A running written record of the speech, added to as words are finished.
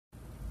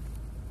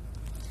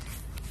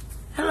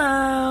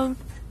Hello!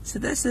 So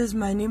this is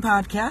my new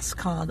podcast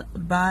called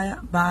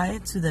Bye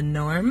to the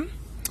Norm.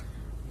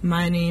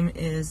 My name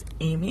is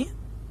Amy.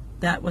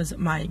 That was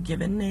my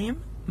given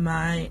name.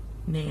 My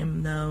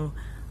name, though,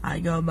 I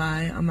go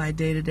by on my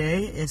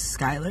day-to-day is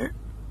Skylar.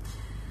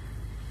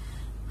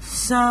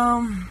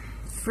 So,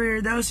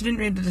 for those who didn't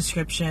read the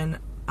description,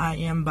 I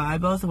am bi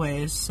both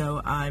ways,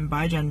 so I'm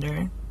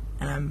bigender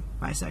and I'm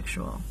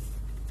bisexual.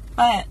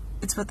 But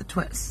it's with a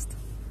twist.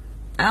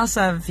 I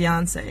also have a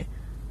fiance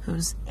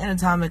who's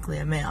anatomically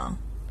a male.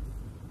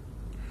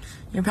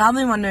 You're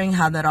probably wondering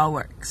how that all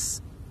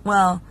works.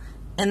 Well,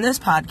 in this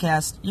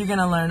podcast, you're going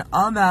to learn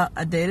all about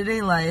a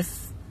day-to-day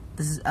life.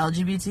 This is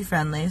LGBT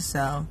friendly,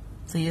 so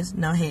please,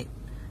 no hate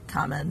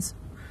comments.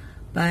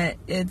 But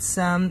it's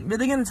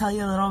really going to tell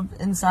you a little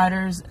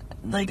insider's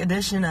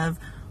edition of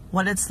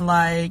what it's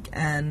like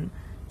and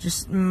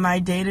just my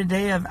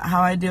day-to-day of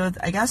how I deal with,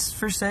 I guess,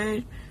 for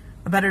say,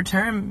 a better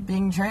term,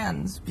 being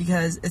trans,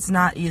 because it's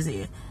not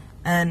easy.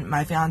 And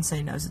my fiance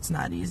knows it's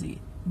not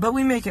easy. But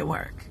we make it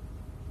work.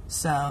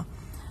 So,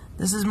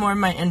 this is more of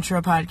my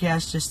intro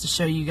podcast just to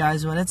show you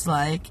guys what it's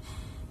like.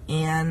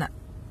 And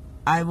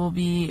I will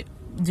be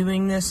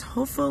doing this,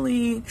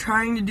 hopefully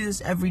trying to do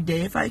this every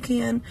day if I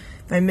can.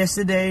 If I miss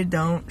a day,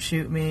 don't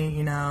shoot me.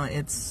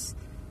 It's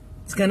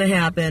going to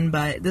happen.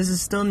 But this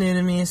is still new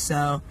to me.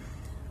 So,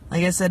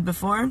 like I said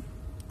before,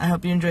 I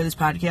hope you enjoy this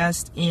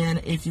podcast,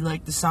 and if you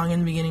liked the song in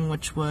the beginning,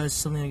 which was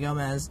Selena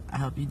Gomez, I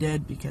hope you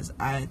did, because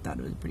I thought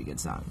it was a pretty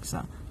good song.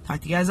 So, talk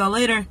to you guys all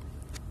later.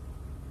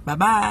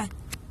 Bye-bye.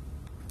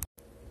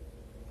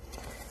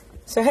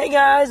 So, hey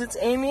guys, it's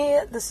Amy.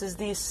 This is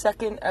the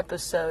second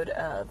episode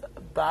of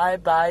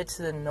Bye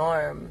to the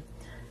Norm.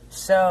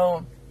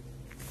 So,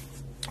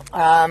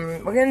 we're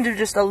going to do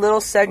just a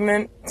little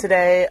segment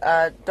today.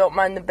 Don't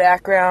mind the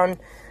background.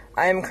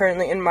 I am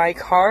currently in my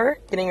car,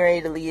 getting ready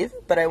to leave,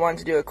 but I wanted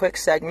to do a quick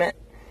segment.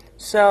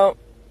 So,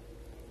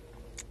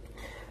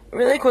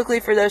 really quickly,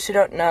 for those who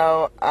don't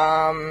know,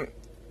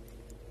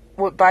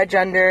 what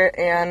bigender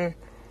and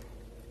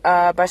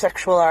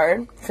bisexual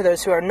are, for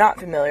those who are not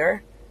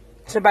familiar.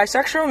 So,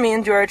 bisexual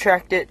means you are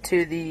attracted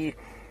to the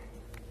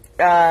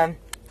the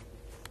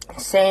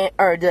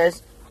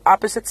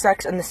opposite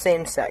sex and the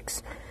same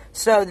sex.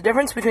 So, the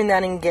difference between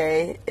that and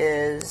gay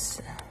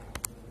is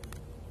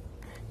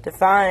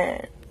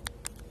defined.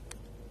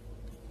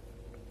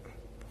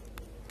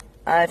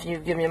 If you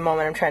give me a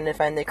moment, I'm trying to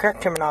find the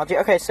correct terminology.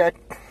 Okay, so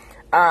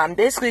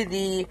basically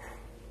the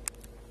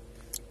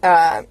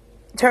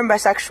term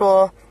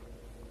bisexual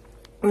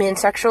means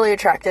sexually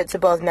attracted to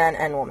both men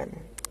and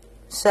women.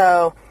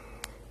 So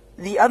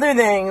the other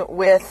thing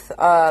with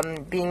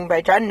being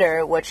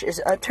bigender, which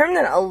is a term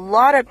that a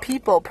lot of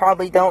people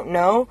probably don't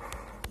know,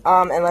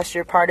 unless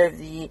you're part of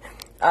the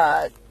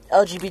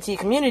LGBT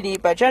community,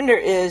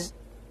 bigender is,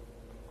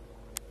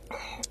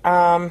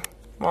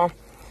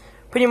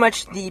 pretty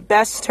much the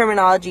best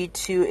terminology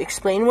to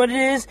explain what it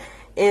is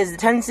the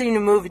tendency to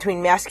move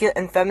between masculine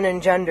and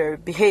feminine gender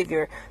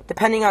behavior,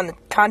 depending on the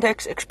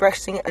context,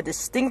 expressing a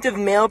distinctive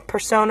male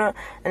persona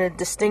and a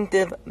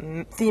distinctive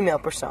female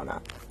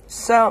persona.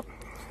 So,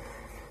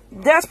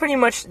 that's pretty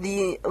much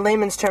the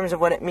layman's terms of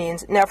what it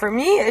means. Now, for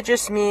me, it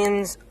just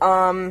means,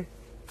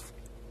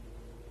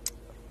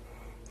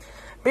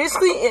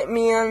 basically it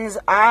means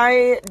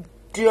I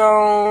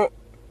don't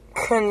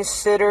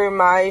consider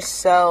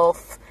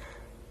myself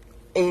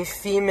a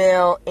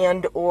female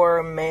and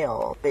or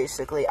male,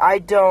 basically. I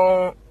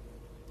don't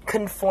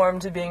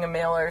conform to being a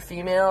male or a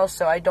female,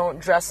 so I don't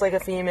dress like a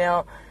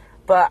female,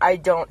 but I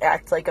don't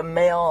act like a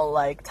male,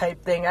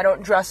 type thing. I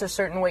don't dress a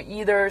certain way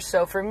either,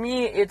 so for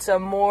me, it's a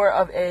more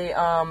of a,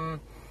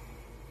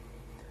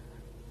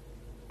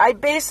 I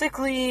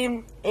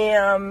basically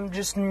am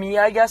just me,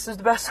 I guess is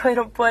the best way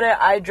to put it.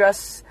 I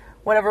dress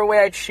whatever way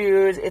I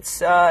choose.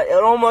 It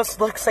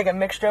almost looks like a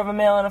mixture of a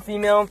male and a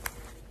female,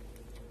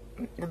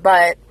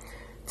 but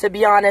to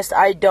be honest,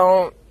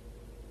 anatomically,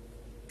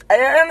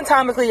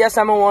 yes,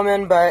 I'm a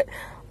woman, but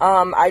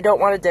I don't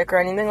want a dick or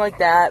anything like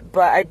that,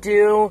 but I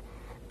do,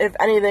 if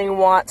anything,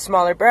 want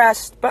smaller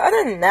breasts. But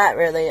other than that,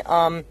 really,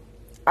 I'm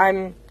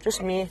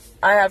just me.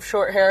 I have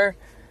short hair.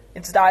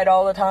 It's dyed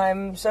all the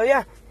time, so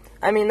yeah.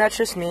 That's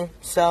just me.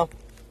 So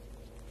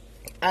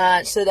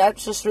that's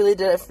just really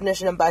the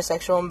definition of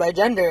bisexual and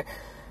bigender.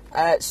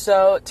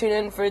 So tune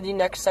in for the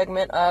next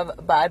segment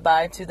of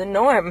Bye to the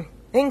Norm.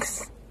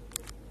 Thanks.